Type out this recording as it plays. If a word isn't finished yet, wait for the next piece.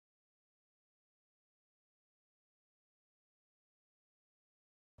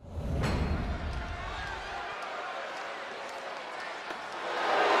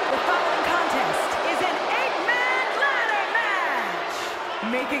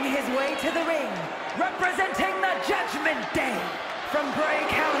Making his way to the ring, representing the Judgment Day, from Bray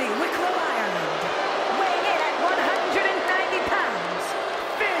County, Wicklow, Ireland, weighing in at 190 pounds,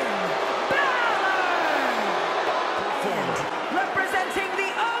 Finn Balor! And representing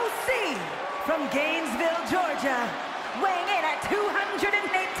the OC, from Gainesville, Georgia, weighing in at 218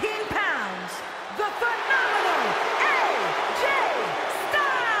 pounds, the phenomenal AJ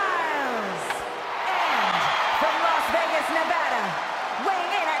Styles! And from Las Vegas, Nevada,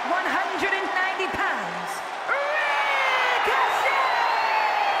 weighing in at 190 pounds, Ricochet!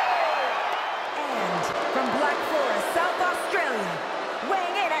 And from Black Forest, South Australia,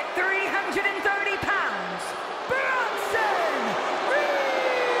 weighing in at 330 pounds, Bronson Reed!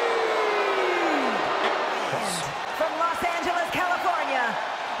 And from Los Angeles, California,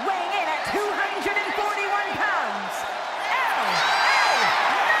 weighing in at 241 pounds,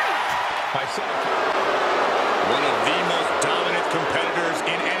 One of the most dominant competitors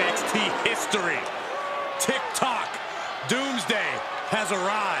in NXT history. TikTok Doomsday has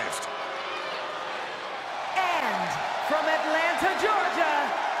arrived. And from Atlanta, Georgia,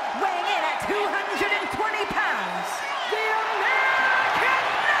 weighing in at 220 pounds, the American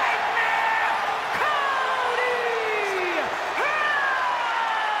Nightmare, Cody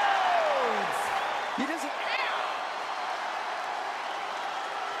Rhodes! He doesn't...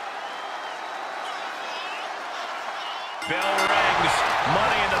 Bell rings.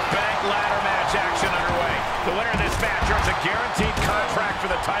 Money in the Bank ladder match action underway. The winner of this match earns a guaranteed contract for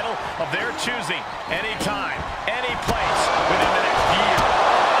the title of their choosing, anytime, any place within the next year.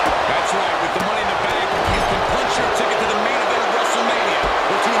 That's right. With the Money in the Bank, you can punch your ticket to the main event of WrestleMania.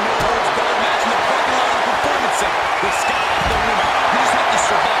 With two no-holds-barred match in the parking lot of the Performance Center. The sky's the limit. You just have to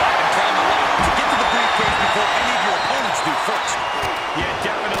survive and climb the ladder to get to the briefcase before any of your opponents do first. Yeah,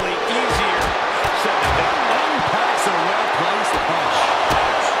 definitely easier said than done. Unpacks a well-placed punch.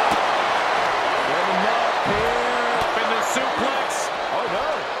 Warming up here. Up in the suplex. Oh, no.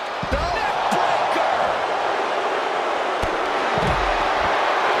 Neckbreaker.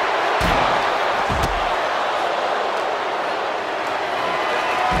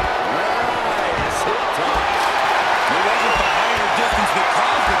 Nice hit time. It wasn't the height or distance that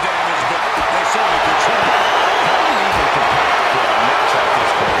caused the damage, but they certainly contributed. How do you even prepare for a match like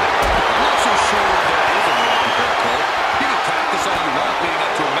this, Cole? I'm not so sure there is a way to prepare, Cole. You can practice all you want leading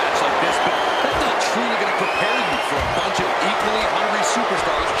up to a match like this, but that's not truly going to prepare you for a bunch of equally hungry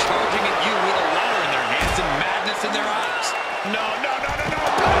superstars charging at you with a ladder in their hands and madness in their eyes. No.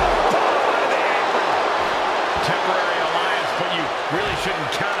 Temporary alliance, but you really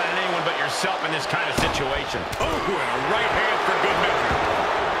shouldn't count on anyone but yourself in this kind of situation. Oh, and a right hand for good measure.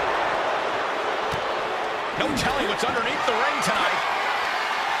 No telling what's underneath the ring tonight.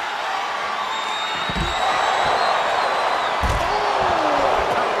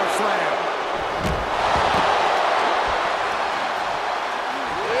 Power slam.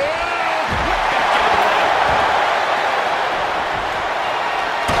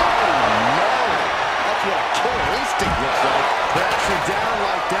 That's what a killer instinct looks like. Perhaps you're down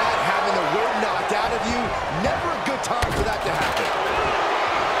like that, having the wind knocked out of you. Never a good time for that to happen.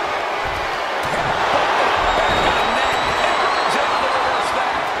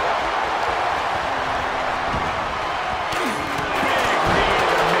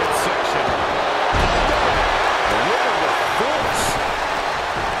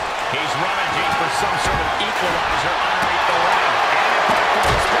 He's rummaging for some sort of equalizer underneath the ring. And it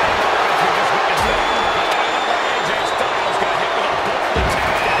performs spectacular as we just witnessed it. AJ Styles got hit with a bold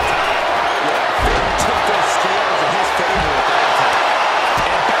attack that time. Yeah, Finn took those scales in his favor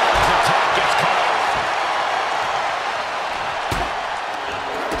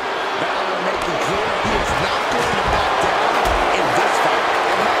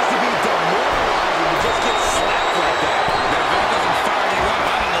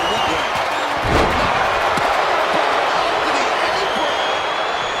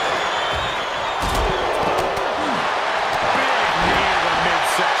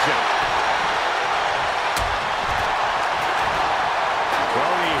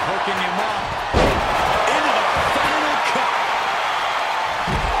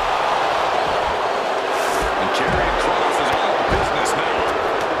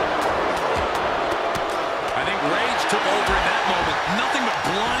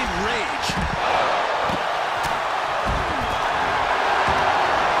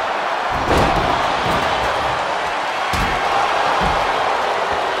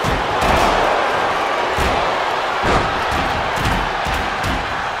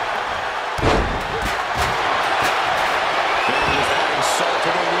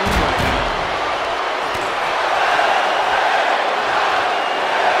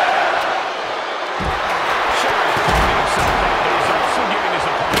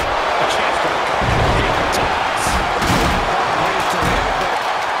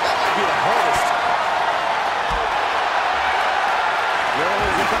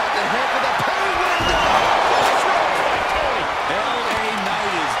ahead for the pay window. LA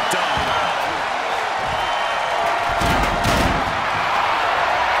Knight is done.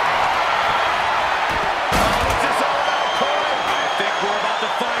 What's this all about, Corey? I think we're about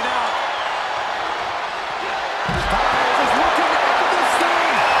to find out. Styles is looking to end this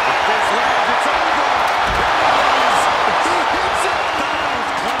thing. If this lands, it's over. If he hits it,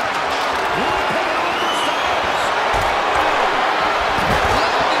 Styles clash. One pin over Styles.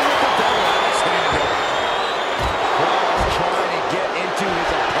 Landing with the double axe handle. Cross trying to get into his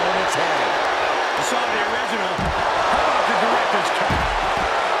opponent's head. You saw the original. How about the director's cut?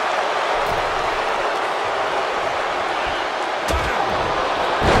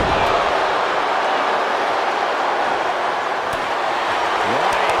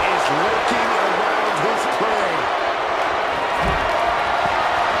 Wyatt is lurking around his prey. Oh,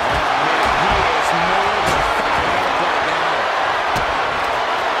 man, he is more than fired up right now.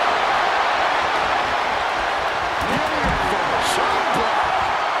 Beautiful shot block.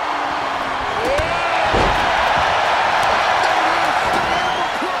 Yeah! There it is, the hammer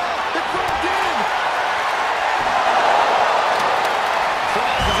claw. It broke in.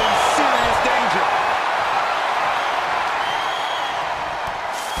 Cross is in serious danger.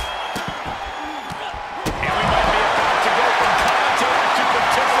 And we might be about to go from commentators to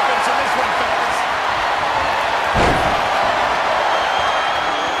participants in this one, fellas.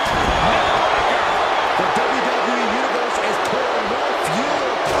 The WWE Universe is pouring more fuel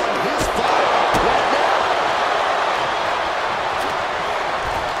on his fire right now.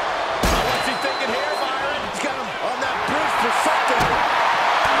 What's he thinking here, Byron? He's got him on that bridge for something.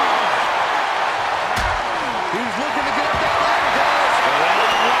 He's looking to get up that ladder, guys.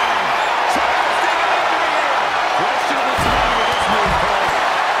 Charles digging into the air. Questionable timing of this move, Cole.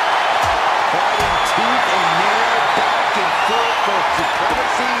 Fighting tooth and nail, back and forth for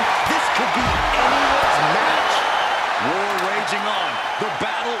supremacy. This could be anyone's match. War raging on. The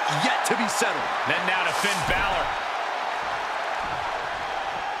battle yet to be settled. Then now to Finn Balor.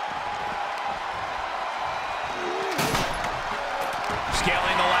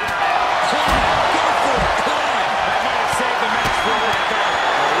 Scaling the ladder. Climb. Go for it. Climb. That might have saved the match for right there.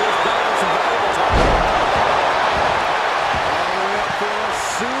 Here's Balor, some valuable time. And he went for a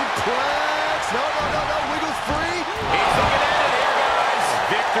suplex. No. Wiggles free. He's looking at it here, guys.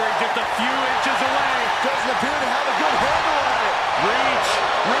 Victory just a few inches away. Doesn't appear to have a good handle on it. Reach.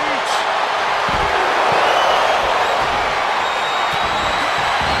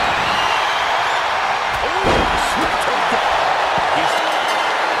 Sweet takedown. He's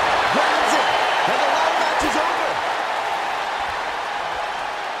Grabs it. And the ladder match is over.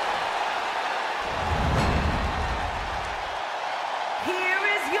 Here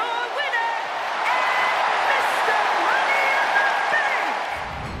is your winner, and Mr. Money in the Bank.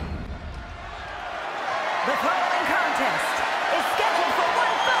 The following contest is scheduled for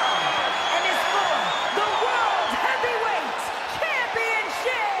one fall and is for the World Heavyweight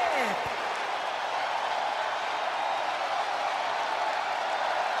Championship.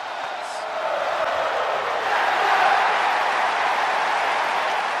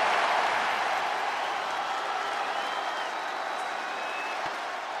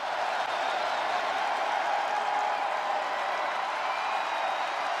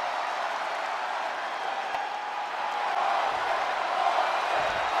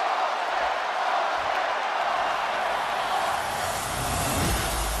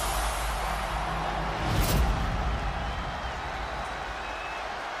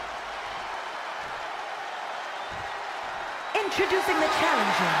 Introducing the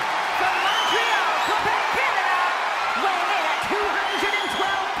challenger from Montreal, Quebec, Canada, weighing in at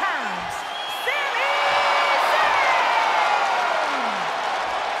 212 pounds, Sami Zayn!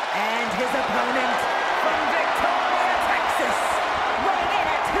 And his opponent from Victoria, Texas, weighing in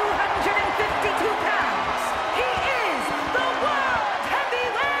at 252 pounds, he is the World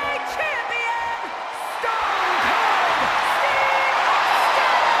Heavyweight Champion, Stone Cold Steve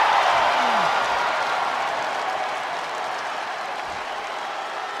Austin!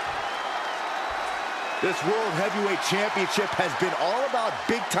 This World Heavyweight Championship has been all about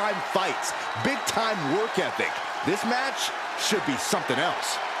big-time fights, big-time work ethic. This match should be something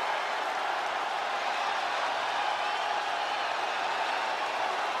else.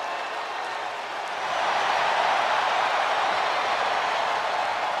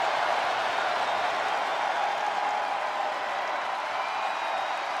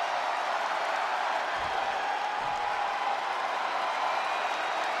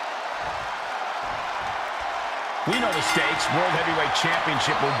 We know the stakes. World Heavyweight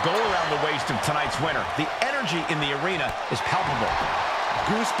Championship will go around the waist of tonight's winner. The energy in the arena is palpable.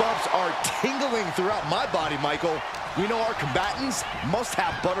 goosebumps are tingling throughout my body, Michael. We know our combatants must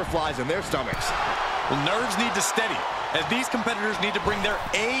have butterflies in their stomachs. Well, nerves need to steady, as these competitors need to bring their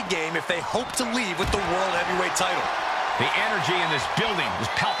A game if they hope to leave with the World Heavyweight title. The energy in this building is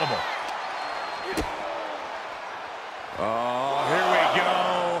palpable. Oh, here we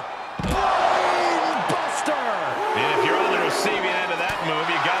go. Buster! And if you're on the receiving end of that move,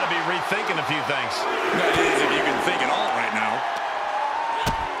 you got to be rethinking a few things. That is, if you can think at all right now.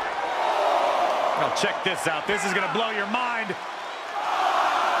 Now check this out. This is going to blow your mind.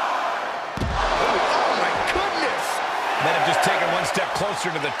 Oh, my goodness! Might have just taken one step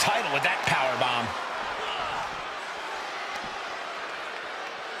closer to the title with that power bomb.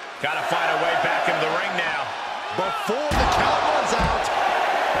 Got to find a way back into the ring now. Before the count runs out.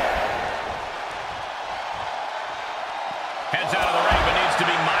 Heads out of the ring, but needs to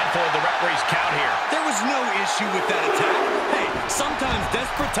be mindful of the referee's count here. There was no issue with that attack. Hey, sometimes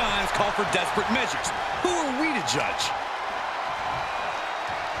desperate times call for desperate measures. Who are we to judge?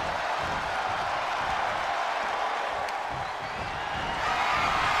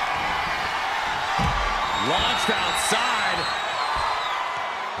 Launched outside.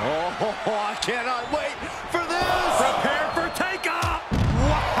 Oh, I cannot wait for this. Prepare for takeoff.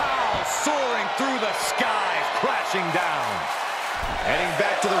 Wow, soaring through the skies, crashing down. Heading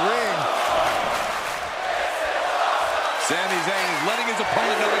back to the ring. Sami Zayn is letting his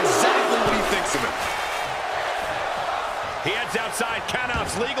opponent know exactly what he thinks of him. He heads outside.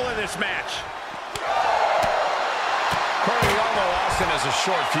 Countouts legal in this match. Corey, we all know Austin has a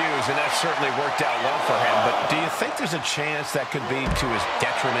short fuse, and that certainly worked out well for him. But do you think there's a chance that could be to his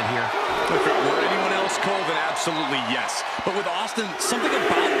detriment here? If it were anyone else, Cole, then absolutely yes. But with Austin, something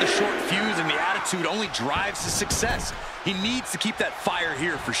about the short fuse and the attitude only drives his success. He needs to keep that fire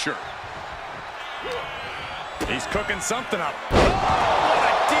here for sure. He's cooking something up. Oh, what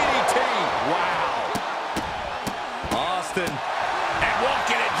a DDT. Wow. Austin. And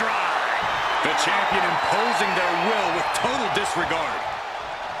walking it dry. The champion imposing their will with total disregard.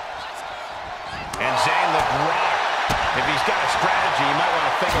 And Zayn looked rocked. If he's got a strategy, you might want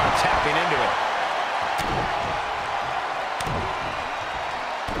to think about tapping into it.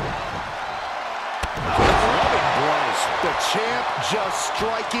 Loving blows. The champ just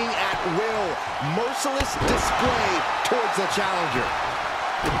striking at will. Merciless display towards the challenger.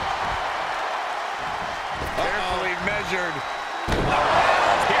 Carefully measured.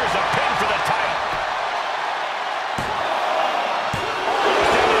 Here's a pin for the title.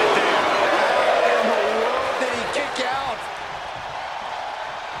 How in the world did he kick out?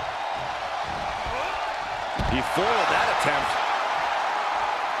 He foiled that attempt.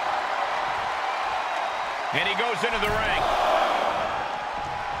 And he goes into the ring.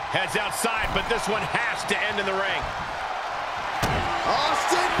 Heads outside, but this one has to end in the ring.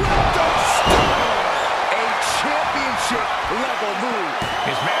 Austin with the stunner. A championship level move.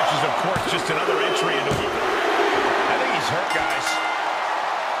 His match is, of course, just another entry into... I think he's hurt, guys.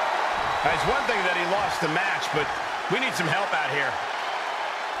 It's one thing that he lost the match, but we need some help out here.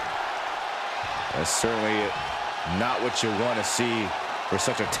 That's certainly not what you want to see for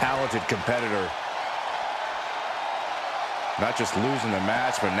such a talented competitor. Not just losing the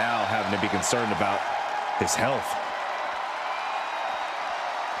match, but now having to be concerned about his health.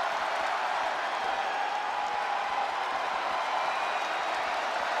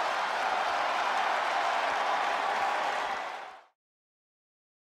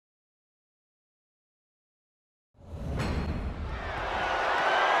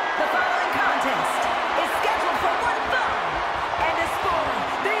 The following contest is scheduled for one fall and is for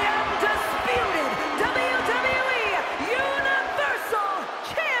the undisputed WWE Universal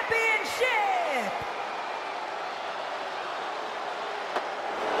Championship.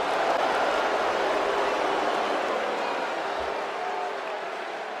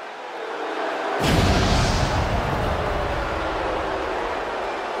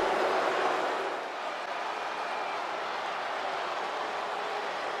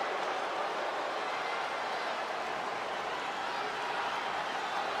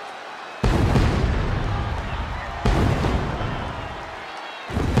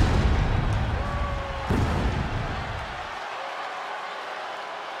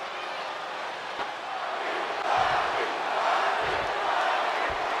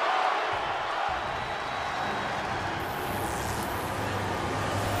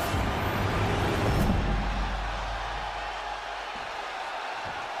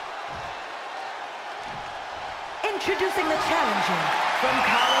 Introducing the challenger from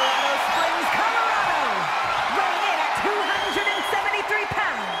Colorado Springs, Colorado, weighing in at 273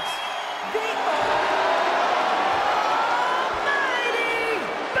 pounds, the Almighty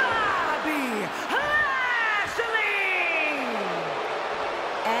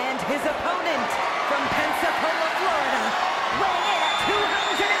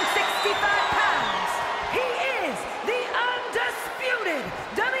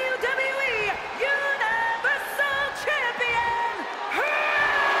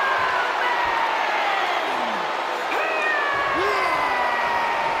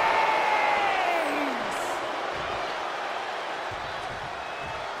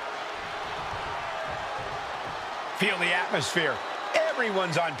feel the atmosphere.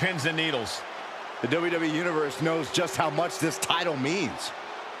 Everyone's on pins and needles. The WWE Universe knows just how much this title means.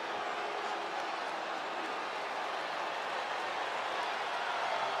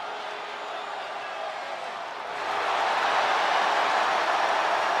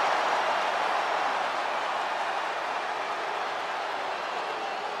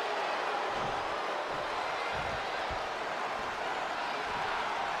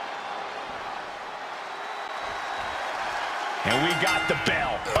 And we got the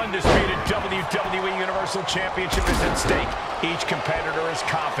bell. Undisputed WWE Universal Championship is at stake. Each competitor is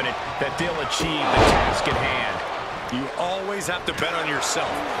confident that they'll achieve the task at hand. You always have to bet on yourself.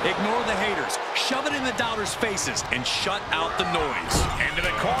 Ignore the haters, shove it in the doubters' faces, and shut out the noise. Into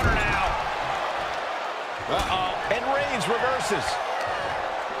the corner now. Uh-oh. And Reigns reverses.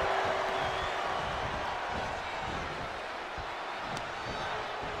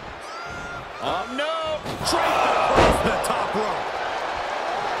 Oh, no! Draped across the top rope.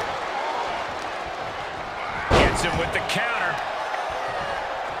 Gets him with the counter.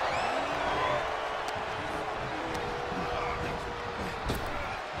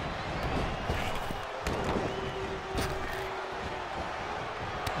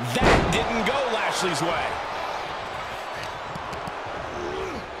 That didn't go Lashley's way.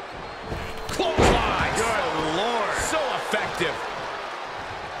 Clothesline. Good Lord. So effective.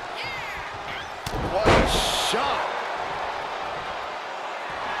 What a shot.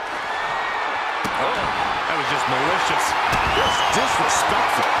 Oh, that was just malicious. Just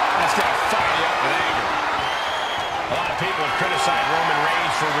disrespectful. That's going to fire you up with anger. A lot of people have criticized Roman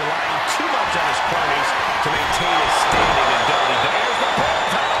Reigns for relying too much on his cronies to maintain his standing in WWE.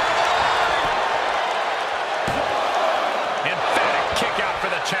 Emphatic kick out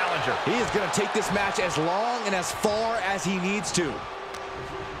for the challenger. He is going to take this match as long and as far as he needs to.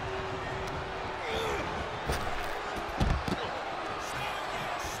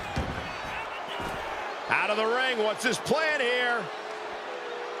 Out of the ring, what's his plan here?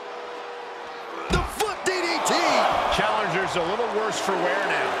 The foot DDT! Challenger's a little worse for wear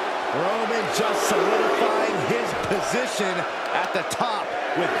now. Roman just solidifying his position at the top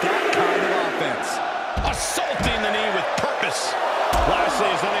with that kind of offense. Assaulting the knee with purpose. Lashley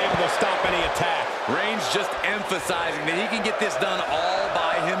is unable to stop any attack. Reigns just emphasizing that he can get this done all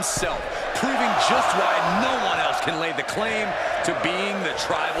by himself, proving just why no one else can lay the claim to being the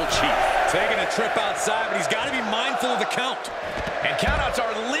tribal chief. Taking a trip outside, but he's got to be mindful of the count. And countouts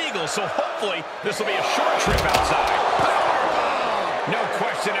are legal, so hopefully this will be a short trip outside. No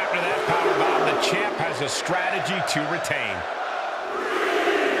question after that powerbomb, the champ has a strategy to retain.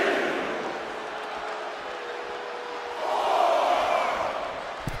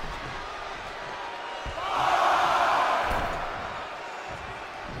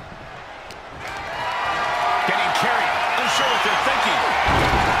 Getting carried, unsure what they're thinking.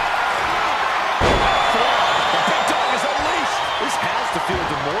 The big dog is unleashed. This has to feel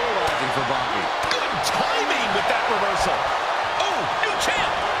demoralizing for Bobby. Good timing with that reversal. Oh, new champ.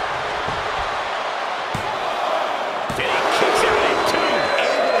 And he kicks out at two.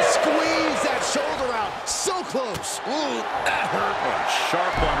 Able to squeeze that shoulder out. So close. Ooh, that hurt. Oh,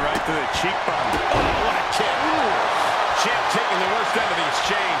 sharp one right to the cheekbone. Oh, what a kick. Champ taking the worst end of the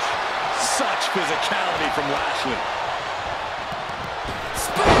exchange. Such physicality from Lashley.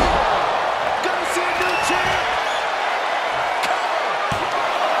 Gonna see a new champ.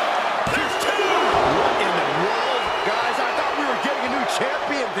 There's two. What in the world? Guys, I thought we were getting a new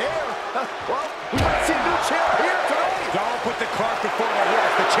champion there. Well, we might see a new champ here tonight. Don't put the cart before the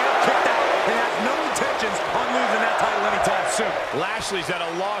horse. The champ kicked out and has no intentions on losing that title anytime soon. Lashley's at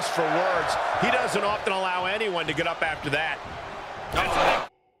a loss for words. He doesn't often allow anyone to get up after that.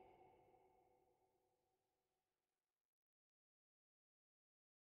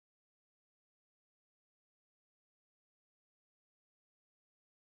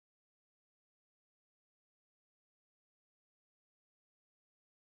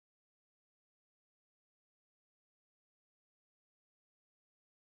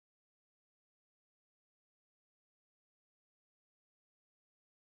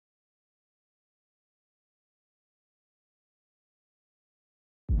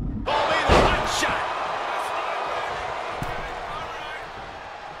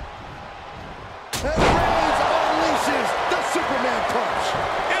 And Reigns unleashes the Superman punch.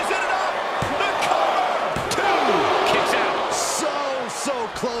 Is it enough? The cover! Two! Kicks out. So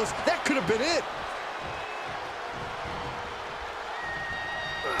close. That could have been it.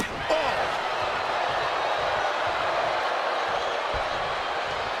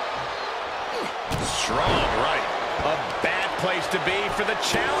 Strong right. A bad place to be for the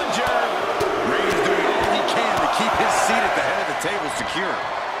challenger. Reigns doing all he can to keep the table secure.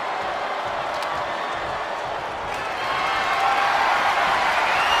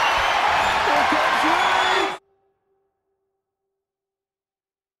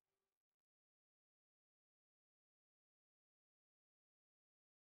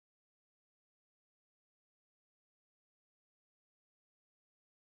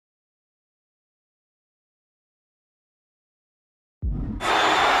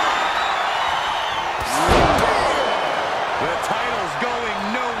 The title's going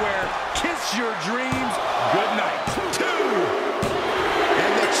nowhere. Kiss your dreams. Good night. 2.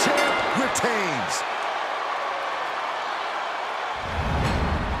 And the champ retains.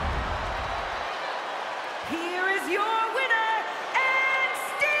 Here is your winner, and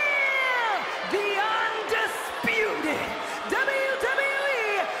still the undisputed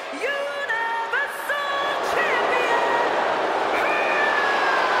WWE Universal Champion,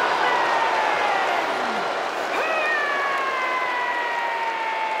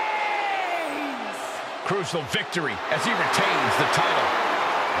 Reigns. Crucial victory as he retains the title.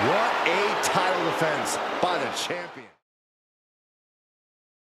 What a title defense by the champion.